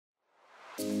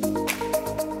I'm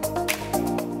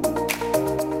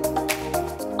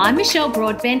Michelle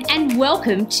Broadbent and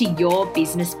welcome to your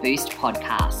Business Boost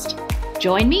podcast.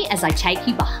 Join me as I take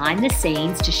you behind the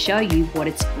scenes to show you what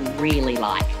it's really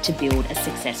like to build a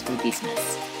successful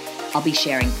business. I'll be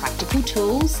sharing practical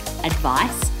tools,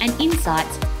 advice, and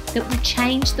insights that will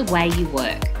change the way you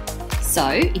work. So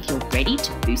if you're ready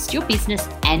to boost your business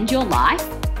and your life,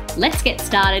 let's get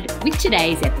started with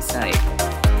today's episode.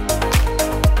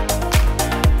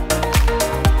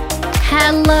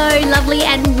 Hello, lovely,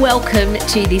 and welcome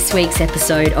to this week's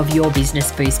episode of your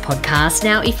Business Boost podcast.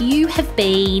 Now, if you have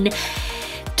been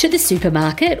to the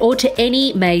supermarket or to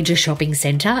any major shopping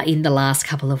centre in the last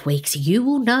couple of weeks, you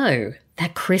will know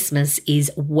that Christmas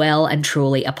is well and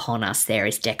truly upon us. There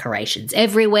is decorations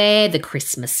everywhere. The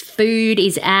Christmas food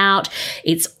is out.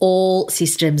 It's all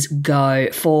systems go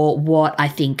for what I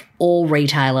think all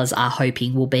retailers are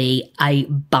hoping will be a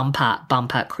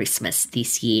bumper Christmas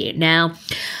this year. Now,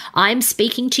 I'm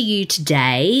speaking to you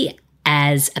today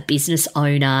as a business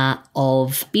owner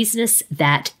of business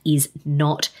that is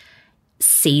not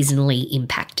seasonally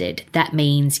impacted. That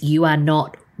means you are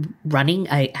not running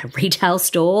a retail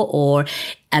store or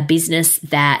a business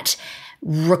that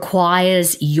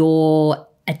requires your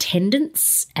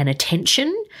attendance and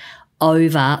attention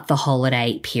over the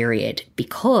holiday period,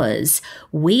 because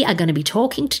we are going to be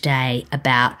talking today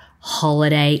about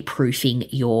holiday proofing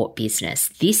your business.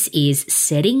 This is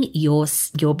setting your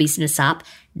business up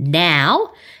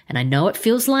now. And I know it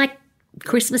feels like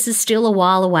Christmas is still a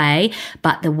while away,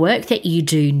 but the work that you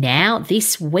do now,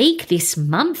 this week, this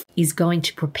month, is going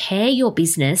to prepare your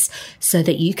business so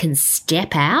that you can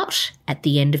step out at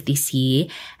the end of this year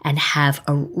and have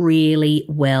a really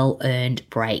well-earned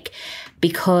break.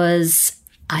 Because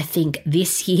I think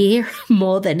this year,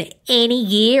 more than any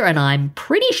year, and I'm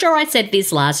pretty sure I said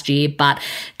this last year, but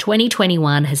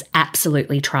 2021 has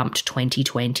absolutely trumped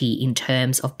 2020 in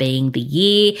terms of being the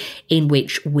year in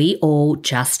which we all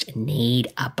just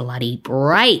need a bloody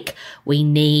break. We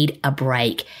need a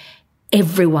break.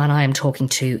 Everyone I am talking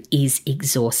to is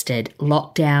exhausted.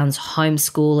 Lockdowns,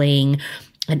 homeschooling,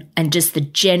 and just the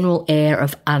general air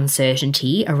of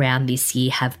uncertainty around this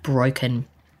year have broken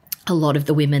a lot of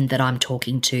the women that I'm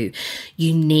talking to.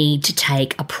 You need to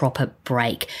take a proper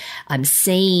break. I'm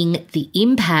seeing the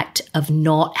impact of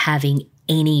not having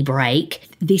any break.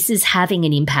 This is having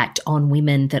an impact on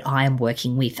women that I am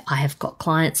working with. I have got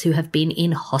clients who have been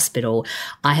in hospital.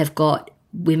 I have got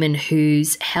women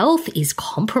whose health is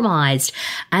compromised,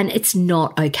 and it's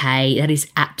not okay. That is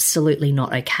absolutely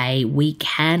not okay. We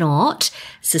cannot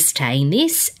sustain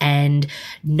this, and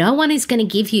no one is going to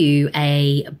give you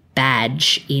a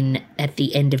badge at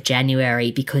the end of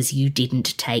January because you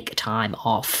didn't take time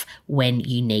off when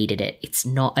you needed it. It's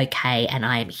not okay, and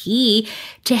I am here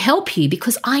to help you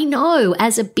because I know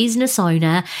as a business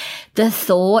owner, the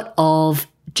thought of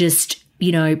just,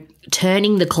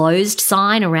 turning the closed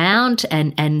sign around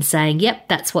and saying, yep,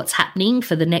 that's what's happening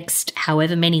for the next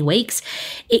however many weeks,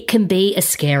 it can be a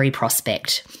scary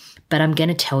prospect. But I'm going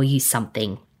to tell you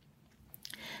something.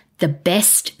 The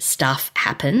best stuff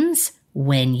happens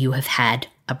when you have had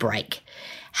a break.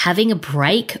 Having a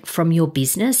break from your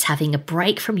business, having a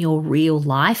break from your real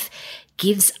life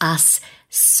gives us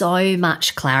so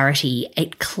much clarity.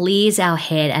 It clears our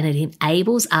head and it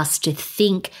enables us to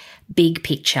think big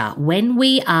picture. When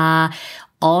we are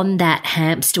on that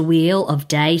hamster wheel of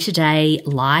day-to-day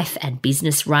life and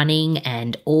business running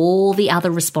and all the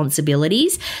other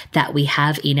responsibilities that we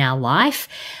have in our life,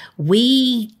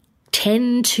 we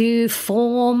tend to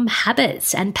form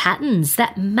habits and patterns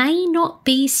that may not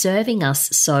be serving us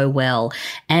so well.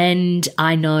 And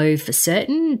I know for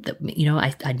certain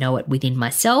that, I know it within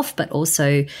myself, but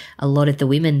also a lot of the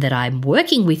women that I'm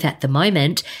working with at the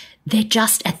moment, they're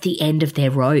just at the end of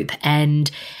their rope and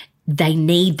they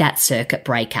need that circuit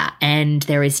breaker, and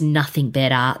there is nothing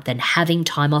better than having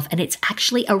time off. And it's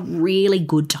actually a really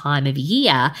good time of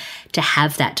year to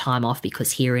have that time off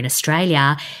because here in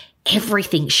Australia,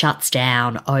 everything shuts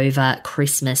down over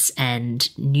Christmas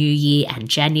and New Year and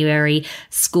January.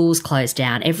 Schools close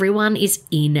down. Everyone is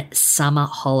in summer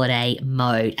holiday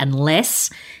mode unless,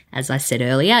 as I said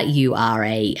earlier, you are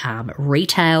a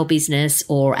retail business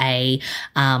or a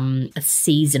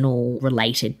seasonal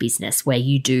related business where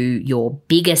you do your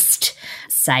biggest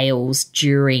sales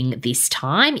during this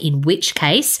time, in which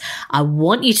case I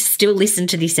want you to still listen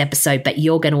to this episode, but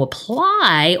you're going to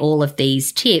apply all of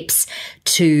these tips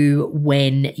to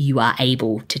when you are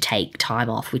able to take time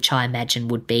off, which I imagine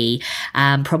would be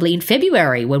probably in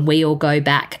February when we all go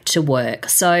back to work.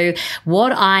 So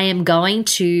what I am going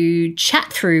to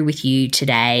chat through through with you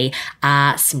today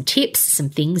are some tips, some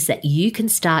things that you can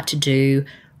start to do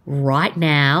right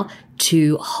now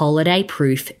to holiday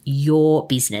proof your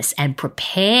business and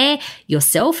prepare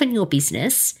yourself and your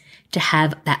business to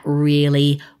have that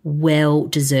really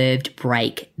well-deserved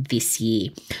break this year.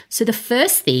 So the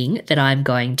first thing that I'm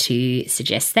going to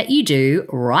suggest that you do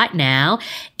right now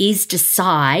is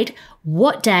decide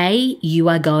what day you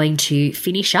are going to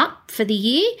finish up for the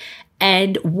year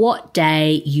and what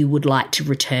day you would like to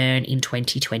return in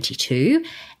 2022,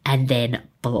 and then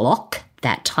block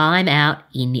that time out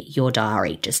in your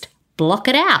diary. Just block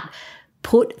it out.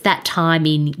 Put that time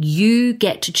in. You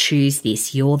get to choose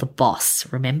this. You're the boss.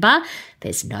 Remember,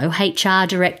 there's no HR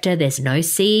director. There's no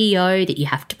CEO that you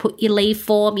have to put your leave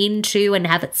form into and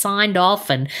have it signed off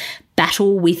and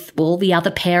battle with all the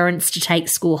other parents to take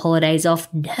school holidays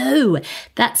off. No,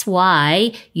 that's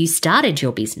why you started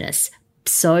your business,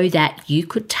 so that you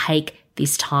could take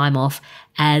this time off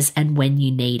as and when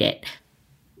you need it.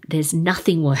 There's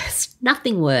nothing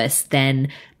worse than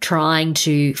trying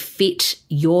to fit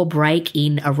your break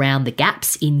in around the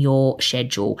gaps in your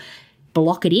schedule.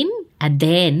 Block it in, and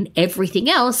then everything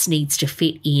else needs to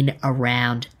fit in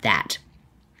around that.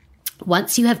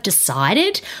 Once you have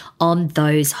decided on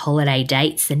those holiday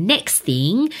dates, the next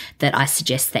thing that I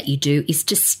suggest that you do is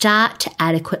to start to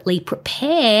adequately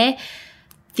prepare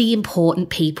the important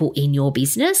people in your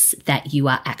business that you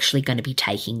are actually going to be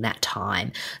taking that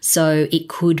time. So it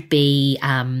could be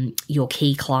your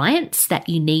key clients that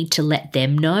you need to let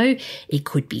them know. It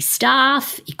could be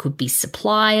staff, it could be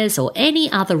suppliers, or any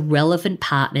other relevant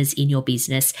partners in your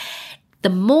business. The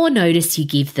more notice you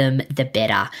give them, the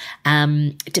better.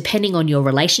 Depending on your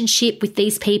relationship with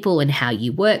these people and how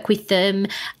you work with them,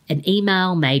 an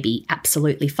email may be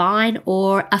absolutely fine,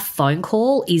 or a phone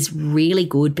call is really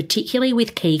good, particularly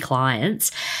with key clients,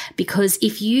 because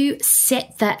if you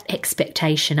set that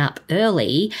expectation up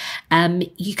early,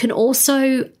 you can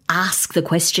also ask the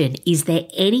question, is there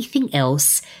anything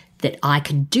else that I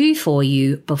can do for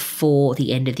you before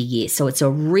the end of the year? So it's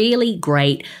a really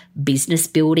great business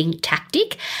building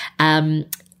tactic.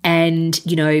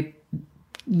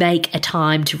 Make a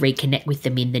time to reconnect with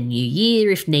them in the new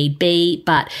year if need be.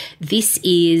 But this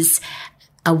is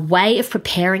a way of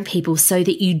preparing people so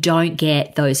that you don't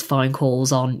get those phone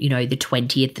calls on, the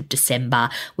 20th of December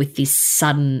with this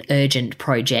sudden urgent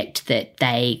project that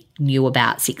they knew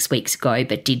about 6 weeks ago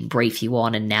but didn't brief you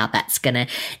on, and now that's going to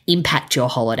impact your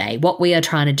holiday. What we are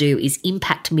trying to do is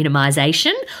impact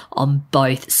minimization on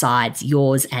both sides,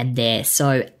 yours and theirs.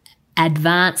 So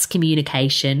advanced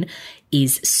communication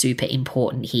is super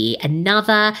important here.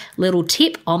 Another little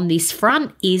tip on this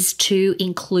front is to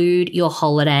include your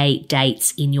holiday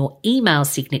dates in your email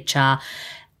signature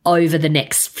over the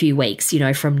next few weeks,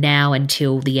 from now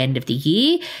until the end of the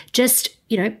year. Just,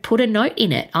 put a note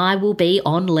in it. I will be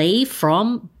on leave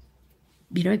from,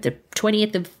 the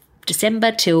 20th of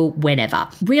December till whenever.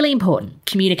 Really important,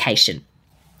 communication.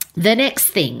 The next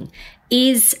thing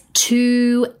is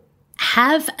to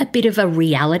have a bit of a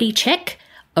reality check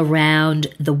around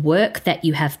the work that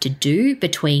you have to do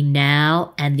between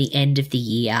now and the end of the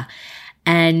year,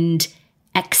 and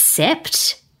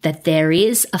accept that there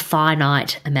is a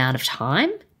finite amount of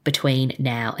time between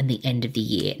now and the end of the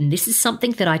year. And this is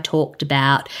something that I talked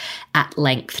about at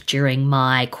length during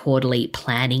my quarterly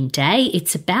planning day.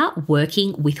 It's about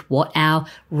working with what our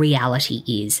reality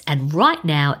is. And right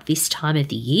now, at this time of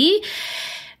the year,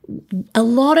 a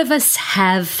lot of us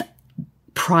have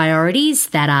priorities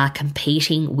that are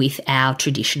competing with our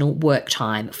traditional work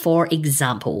time. For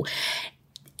example,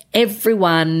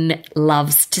 everyone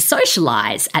loves to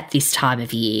socialize at this time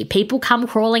of year. People come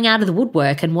crawling out of the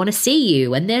woodwork and want to see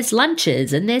you, and there's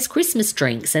lunches and there's Christmas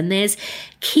drinks and there's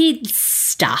kids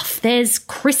stuff, there's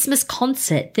Christmas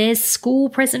concert, there's school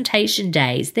presentation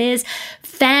days, there's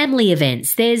family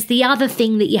events, there's the other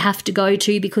thing that you have to go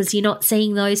to because you're not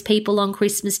seeing those people on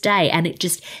Christmas Day, and it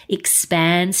just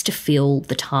expands to fill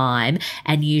the time.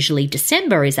 And usually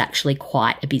December is actually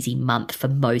quite a busy month for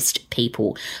most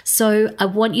people. So I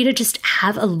want you to just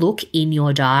have a look in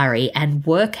your diary and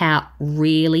work out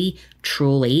really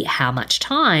truly how much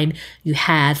time you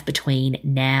have between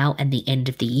now and the end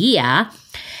of the year.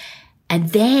 And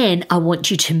then I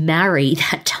want you to marry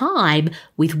that time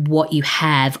with what you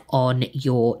have on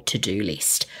your to-do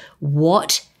list.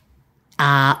 What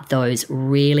are those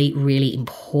really, really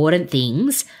important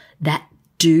things that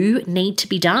do need to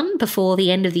be done before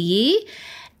the end of the year,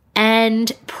 and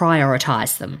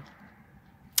prioritize them?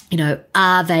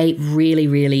 Are they really,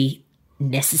 really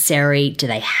necessary? Do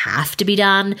they have to be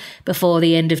done before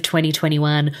the end of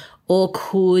 2021? or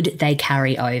could they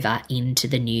carry over into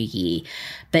the new year?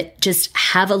 But just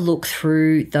have a look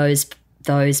through those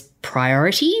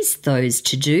priorities, those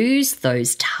to-dos,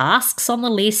 those tasks on the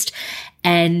list,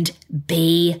 and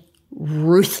be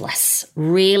ruthless,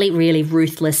 really, really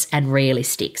ruthless and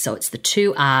realistic. So it's the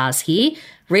 2 R's here,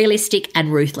 realistic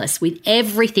and ruthless with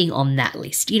everything on that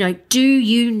list. Do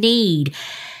you need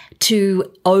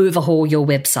to overhaul your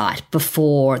website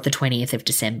before the 20th of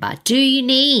December? Do you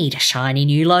need a shiny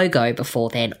new logo before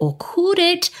then? Or could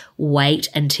it wait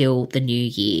until the new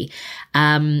year?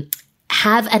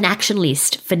 Have an action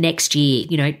list for next year,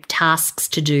 tasks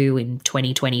to do in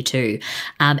 2022,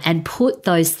 and put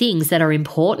those things that are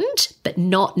important but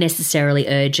not necessarily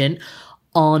urgent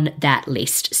on that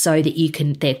list so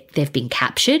that they've been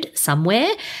captured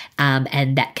somewhere,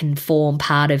 and that can form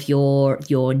part of your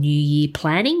new year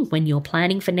planning when you're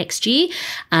planning for next year,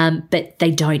 but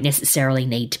they don't necessarily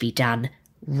need to be done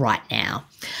right now.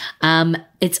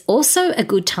 It's also a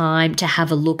good time to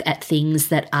have a look at things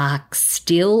that are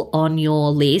still on your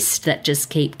list that just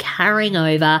keep carrying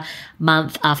over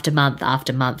month after month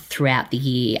after month throughout the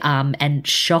year. And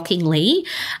shockingly,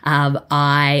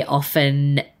 I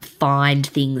often find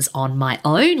things on my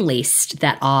own list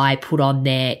that I put on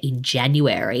there in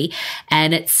January,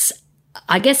 and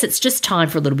I guess it's just time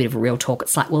for a little bit of a real talk.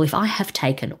 It's like, well, if I have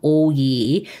taken all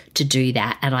year to do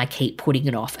that and I keep putting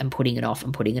it off and putting it off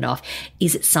and putting it off,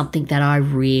 is it something that I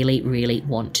really, really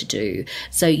want to do?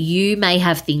 So you may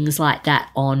have things like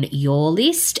that on your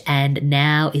list, and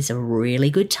now is a really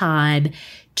good time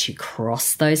to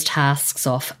cross those tasks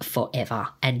off forever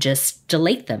and just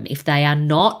delete them if they are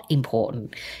not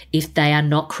important, if they are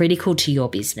not critical to your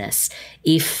business.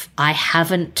 If I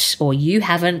haven't or you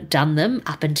haven't done them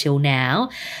up until now,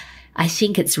 I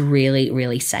think it's really,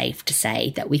 really safe to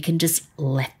say that we can just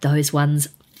let those ones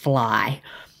fly.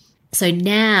 So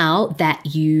now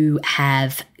that you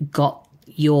have got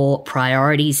your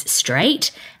priorities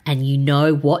straight and you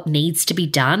know what needs to be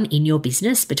done in your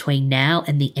business between now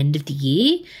and the end of the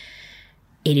year,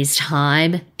 it is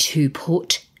time to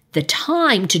put the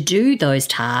time to do those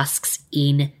tasks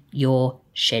in your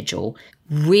schedule.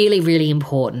 Really, really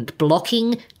important.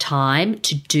 Blocking time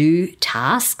to do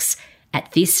tasks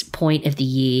at this point of the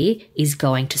year is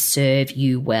going to serve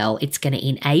you well. It's going to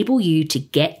enable you to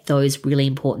get those really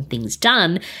important things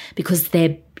done because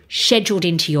they're scheduled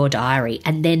into your diary,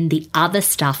 and then the other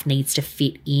stuff needs to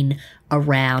fit in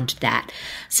around that.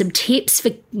 Some tips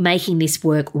for making this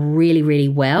work really, really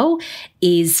well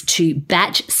is to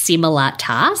batch similar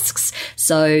tasks.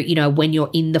 So, when you're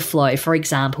in the flow, for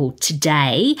example,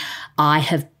 today I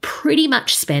have pretty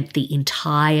much spent the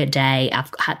entire day,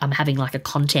 I'm having like a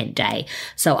content day.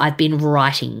 So I've been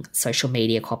writing social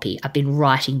media copy. I've been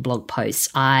writing blog posts.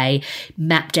 I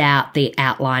mapped out the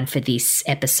outline for this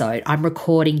episode. I'm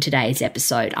recording today's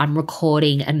episode. I'm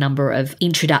recording a number of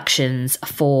introductions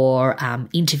for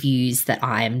interviews that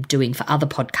I am doing for other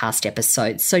podcast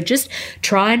episodes. So just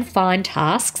try and find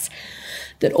tasks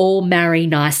that all marry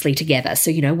nicely together.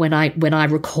 So, when I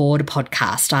record a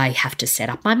podcast, I have to set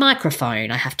up my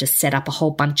microphone. I have to set up a whole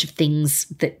bunch of things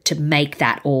to make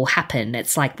that all happen.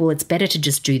 It's like, well, it's better to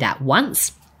just do that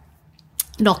once,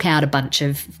 knock out a bunch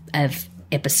of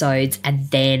episodes,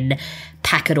 and then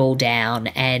pack it all down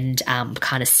and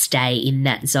kind of stay in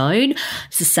that zone.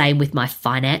 It's the same with my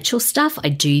financial stuff. I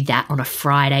do that on a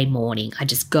Friday morning. I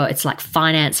just go, it's like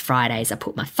Finance Fridays. I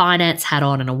put my finance hat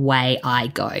on and away I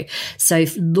go. So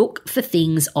look for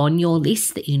things on your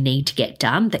list that you need to get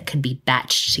done that can be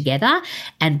batched together,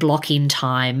 and block in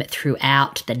time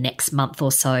throughout the next month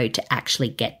or so to actually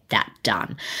get that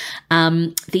done.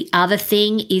 The other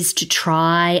thing is to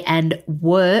try and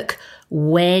work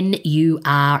when you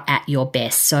are at your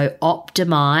best. So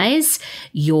optimize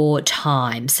your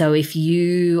time. So if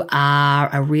you are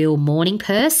a real morning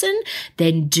person,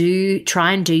 then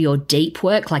try and do your deep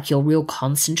work, like your real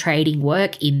concentrating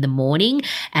work in the morning,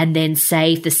 and then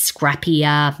save the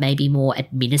scrappier, maybe more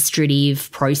administrative,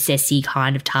 processy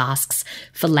kind of tasks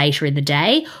for later in the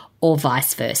day, or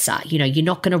vice versa. You're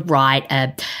not going to write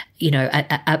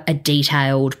a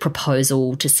detailed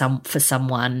proposal for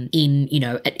someone in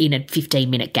a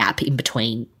 15-minute gap in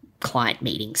between client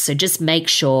meetings. So just make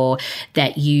sure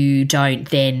that you don't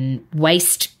then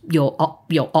waste your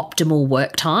optimal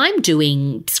work time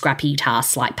doing scrappy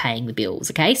tasks like paying the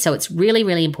bills. Okay. So it's really,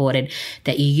 really important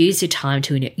that you use your time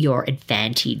to your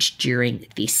advantage during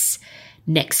this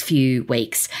next few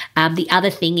weeks. The other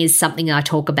thing is something I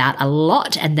talk about a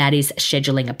lot, and that is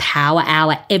scheduling a power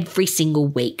hour every single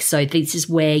week. So this is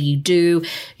where you do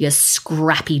your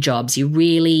scrappy jobs. You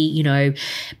really,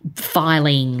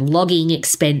 filing, logging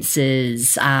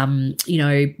expenses,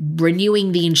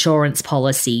 renewing the insurance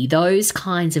policy, those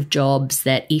kinds of jobs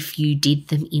that if you did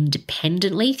them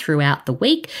independently throughout the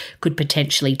week could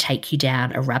potentially take you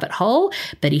down a rabbit hole.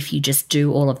 But if you just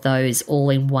do all of those all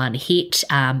in one hit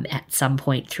at some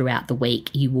point throughout the week,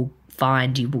 you will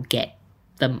find you will get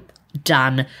them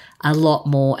done a lot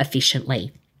more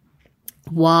efficiently.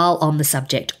 While on the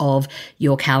subject of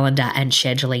your calendar and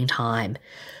scheduling time,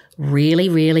 really,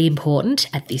 really important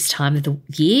at this time of the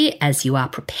year as you are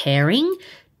preparing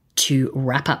to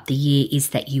wrap up the year is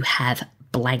that you have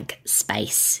blank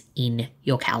space in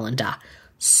your calendar.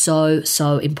 So,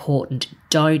 so important.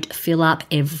 Don't fill up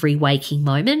every waking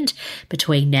moment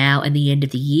between now and the end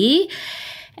of the year.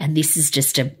 And this is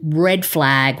just a red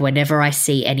flag whenever I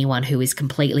see anyone who is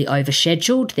completely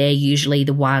overscheduled. They're usually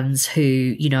the ones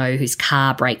who, whose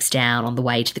car breaks down on the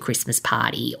way to the Christmas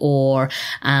party, or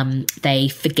they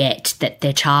forget that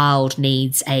their child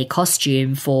needs a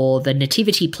costume for the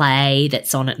nativity play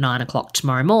that's on at 9:00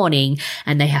 tomorrow morning,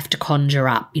 and they have to conjure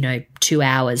up, 2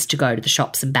 hours to go to the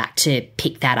shops and back to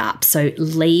pick that up. So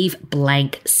leave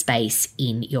blank space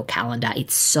in your calendar.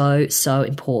 It's so, so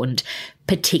important,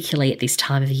 particularly at this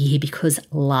time of the year, because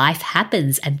life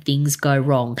happens and things go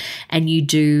wrong, and you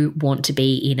do want to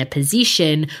be in a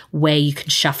position where you can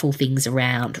shuffle things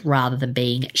around rather than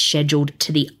being scheduled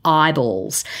to the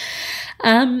eyeballs.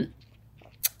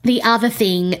 The other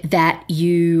thing that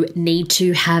you need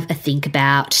to have a think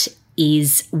about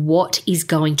is what is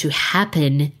going to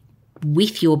happen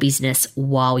with your business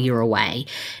while you're away.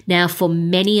 Now, for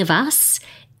many of us,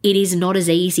 it is not as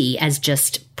easy as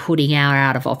just putting our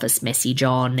out of office message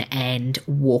on and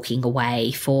walking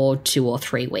away for 2 or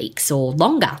 3 weeks or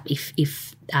longer if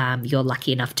you're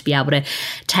lucky enough to be able to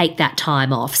take that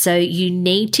time off. So you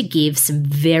need to give some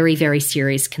very, very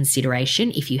serious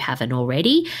consideration, if you haven't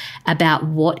already, about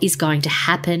what is going to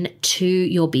happen to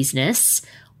your business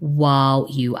while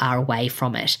you are away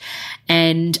from it.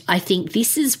 And I think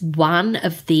this is one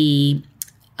of the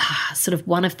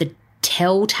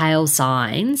telltale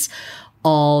signs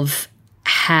of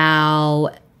how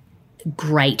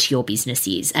great your business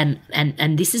is. And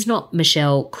this is not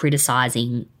Michelle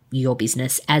criticizing your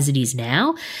business as it is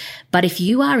now, but if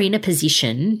you are in a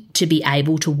position to be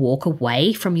able to walk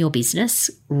away from your business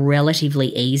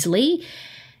relatively easily,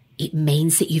 it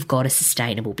means that you've got a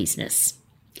sustainable business.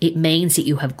 It means that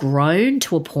you have grown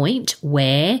to a point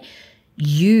where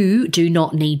you do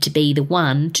not need to be the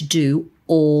one to do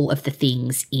all of the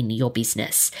things in your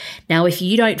business. Now, if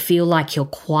you don't feel like you're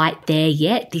quite there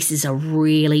yet, this is a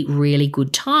really, really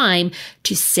good time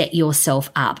to set yourself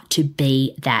up to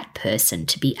be that person,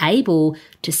 to be able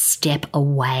to step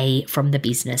away from the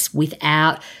business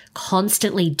without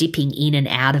constantly dipping in and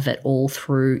out of it all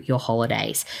through your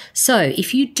holidays. So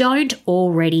if you don't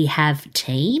already have a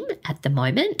team at the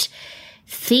moment,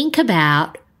 think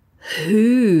about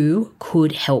who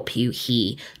could help you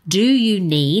here. Do you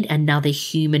need another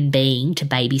human being to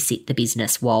babysit the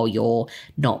business while you're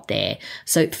not there?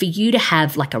 So for you to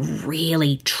have like a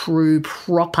really true,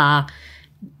 proper,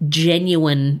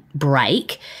 genuine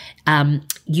break,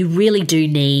 you really do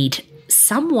need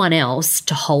someone else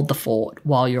to hold the fort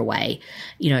while you're away.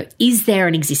 Is there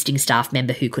an existing staff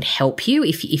member who could help you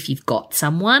if you've got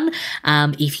someone?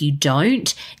 If you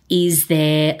don't, is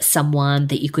there someone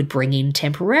that you could bring in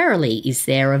temporarily? Is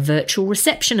there a virtual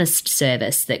receptionist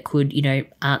service that could,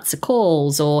 answer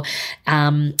calls, or,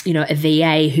 a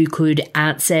VA who could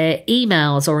answer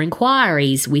emails or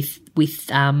inquiries with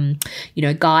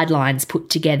guidelines put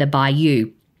together by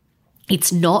you?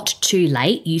 It's not too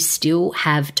late. You still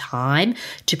have time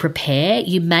to prepare.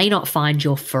 You may not find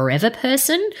your forever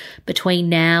person between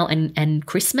now and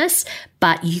Christmas,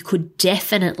 but you could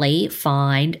definitely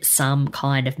find some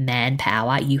kind of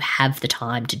manpower. You have the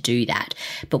time to do that.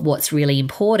 But what's really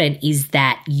important is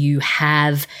that you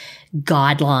have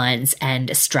guidelines and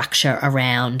a structure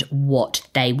around what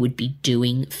they would be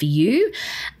doing for you.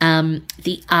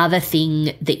 The other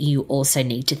thing that you also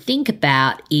need to think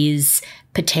about is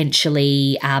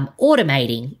potentially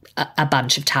automating a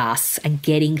bunch of tasks and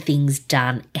getting things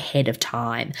done ahead of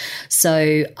time.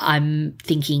 So I'm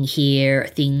thinking here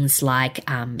things like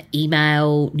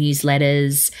email,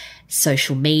 newsletters,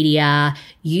 social media,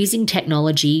 using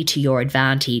technology to your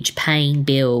advantage, paying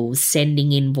bills,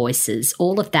 sending invoices,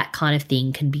 all of that kind of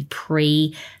thing can be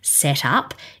pre-set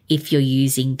up if you're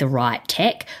using the right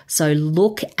tech. So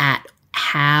look at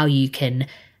how you can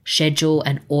schedule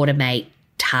and automate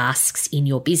tasks in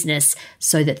your business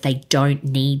so that they don't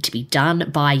need to be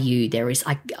done by you.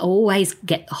 I always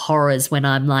get horrors when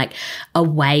I'm like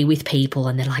away with people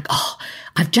and they're like, oh,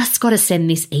 I've just got to send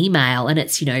this email and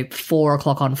it's,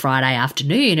 4:00 on Friday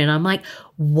afternoon. And I'm like,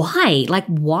 why? Like,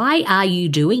 why are you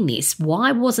doing this?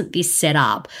 Why wasn't this set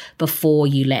up before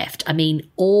you left? I mean,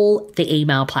 all the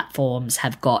email platforms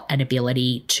have got an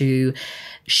ability to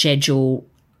schedule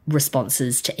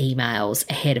responses to emails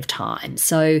ahead of time.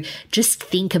 So just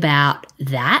think about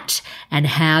that and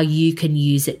how you can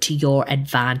use it to your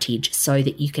advantage so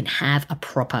that you can have a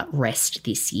proper rest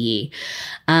this year.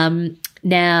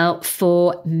 Now,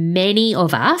 for many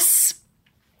of us,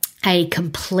 a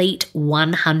complete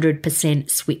 100%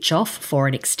 switch off for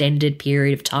an extended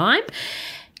period of time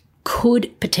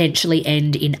could potentially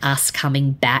end in us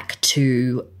coming back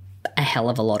to a hell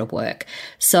of a lot of work.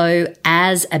 So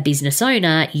as a business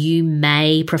owner, you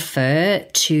may prefer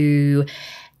to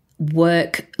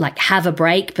work, like have a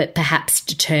break, but perhaps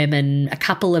determine a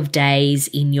couple of days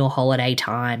in your holiday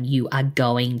time you are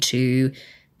going to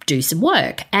do some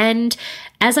work. And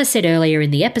as I said earlier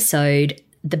in the episode,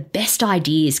 the best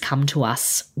ideas come to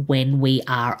us when we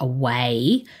are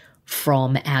away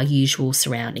from our usual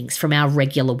surroundings, from our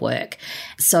regular work.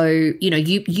 So,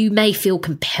 you may feel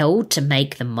compelled to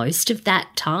make the most of that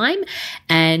time.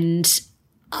 And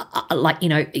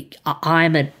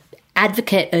I'm an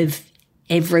advocate of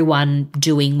everyone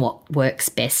doing what works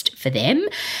best for them.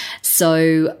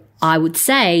 So I would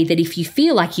say that if you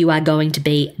feel like you are going to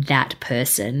be that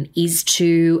person, is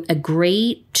to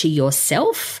agree to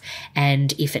yourself,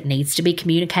 and if it needs to be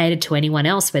communicated to anyone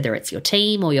else, whether it's your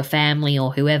team or your family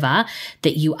or whoever,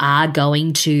 that you are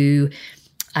going to,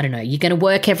 you're going to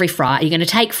work every Friday, you're going to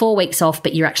take 4 weeks off,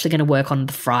 but you're actually going to work on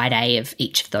the Friday of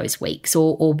each of those weeks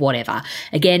or whatever.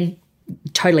 Again,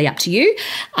 totally up to you.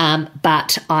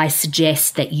 But I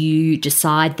suggest that you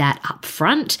decide that up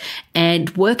front and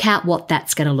work out what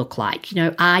that's going to look like.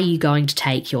 Are you going to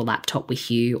take your laptop with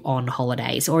you on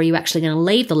holidays, or are you actually going to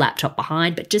leave the laptop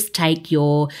behind, but just take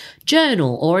your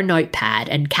journal or a notepad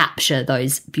and capture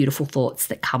those beautiful thoughts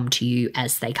that come to you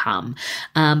as they come?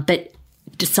 But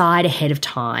decide ahead of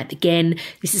time. Again,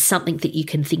 this is something that you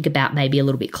can think about maybe a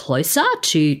little bit closer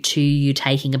to you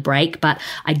taking a break, but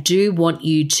I do want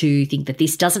you to think that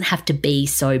this doesn't have to be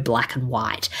so black and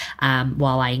white.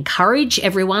 While I encourage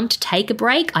everyone to take a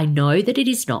break, I know that it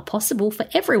is not possible for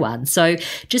everyone. So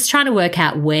just trying to work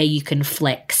out where you can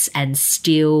flex and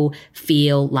still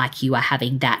feel like you are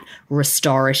having that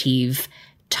restorative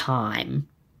time.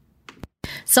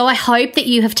 So I hope that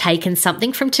you have taken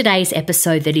something from today's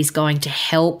episode that is going to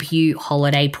help you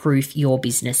holiday proof your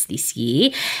business this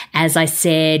year. As I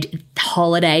said,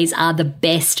 holidays are the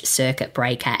best circuit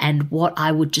breaker, and what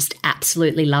I would just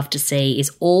absolutely love to see is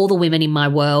all the women in my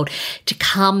world to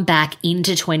come back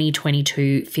into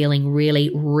 2022 feeling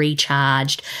really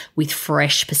recharged with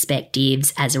fresh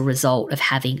perspectives as a result of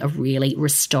having a really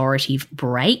restorative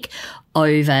break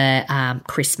over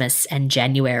Christmas and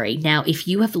January. Now, if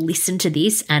you have listened to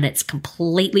this and it's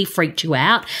completely freaked you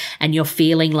out and you're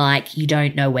feeling like you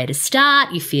don't know where to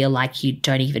start, you feel like you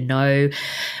don't even know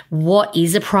what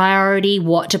is a priority,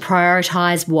 what to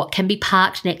prioritize, what can be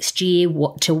parked next year,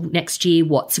 what's a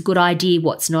good idea,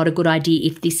 what's not a good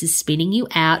idea, if this is spinning you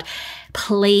out,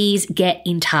 please get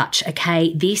in touch,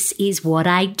 okay? This is what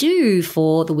I do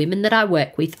for the women that I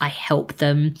work with. I help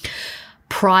them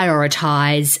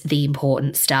prioritize the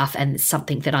important stuff, and it's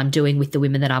something that I'm doing with the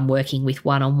women that I'm working with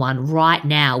one-on-one right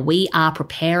now. We are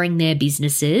preparing their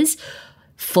businesses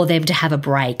for them to have a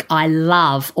break. I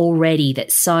love already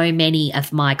that so many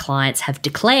of my clients have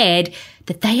declared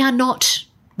that they are not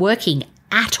working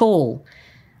at all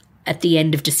at the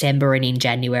end of December and in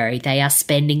January. They are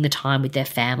spending the time with their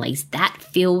families. That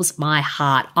fills my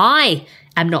heart. I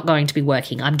am not going to be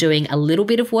working. I'm doing a little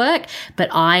bit of work, but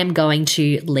I am going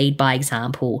to lead by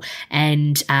example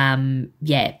and,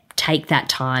 take that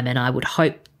time. And I would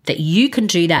hope that you can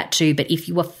do that too. But if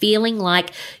you are feeling like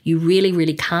you really,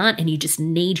 really can't and you just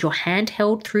need your hand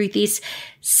held through this,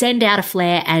 send out a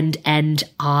flare and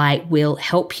I will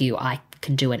help you. I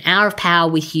can do an hour of power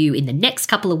with you in the next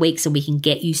couple of weeks and we can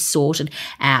get you sorted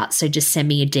out. So just send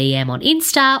me a DM on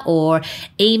Insta or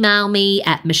email me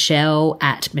at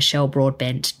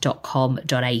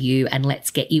michelle@michellebroadbent.com.au and let's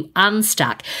get you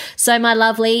unstuck. So my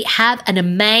lovely, have an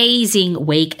amazing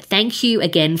week. Thank you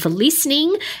again for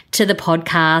listening to the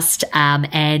podcast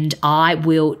and I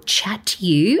will chat to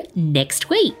you next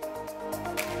week.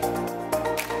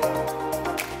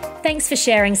 Thanks for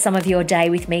sharing some of your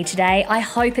day with me today. I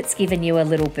hope it's given you a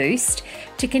little boost.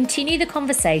 To continue the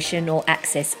conversation or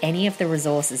access any of the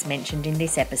resources mentioned in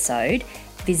this episode,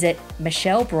 visit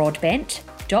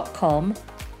michellebroadbent.com.au.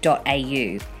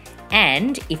 speaksoontodaybusiness.com.au.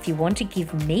 And if you want to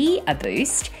give me a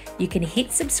boost, you can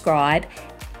hit subscribe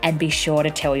and be sure to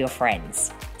tell your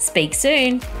friends. Speak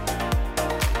soon.